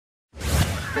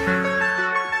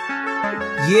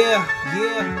Yeah.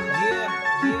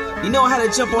 You know how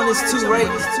to jump on this too, right?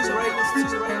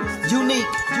 Unique.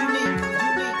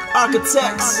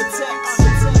 ARKATEX.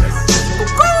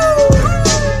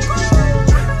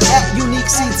 At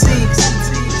Unique CT.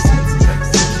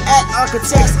 At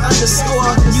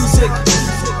ARKATEX_music.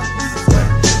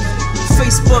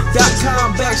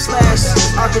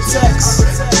 Facebook.com/ARKATEX.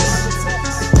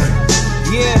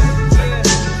 Yeah.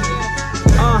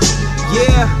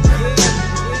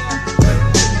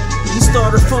 You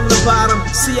started from the bottom,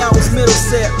 see I was middle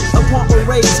set. Apartment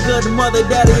raised good, mother,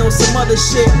 daddy on some other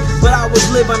shit. But I was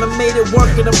living, I made it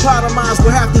work in a pot of mines.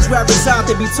 Where half these rappers out,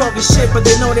 they be talking shit, but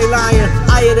they know they lying.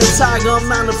 I hit a tiger, I'm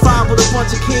 9 to 5 with a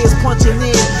bunch of kids punching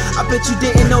in. I bet you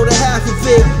didn't know the half of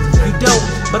it. You don't,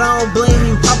 but I don't blame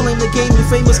you. I blame the game. You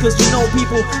famous cause you know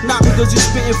people, not because you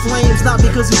spitting flames, not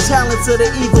because you talented or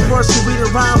even worse, you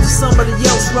reading rhymes that somebody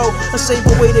else wrote. A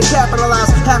shameful way to capitalize.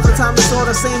 Half the time it's all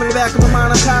the same in the back of my mind.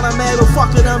 I'm kinda mad, but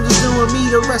fuck it, I'm just doing me.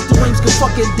 The rest of the wings can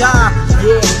fucking die.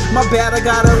 Yeah, my bad, I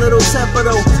got a little temper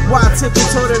though. Why I tip your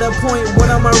toe to that point when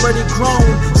I'm already grown?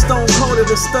 Stone cold a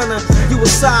stunner. You a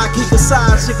sidekick, a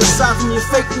side chick, aside from your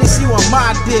fakeness, you on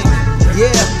my dick.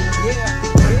 Yeah.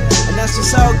 And that's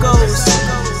just how it goes.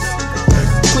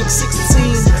 Quick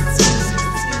 16.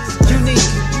 Unique.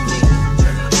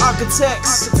 ARKATEX.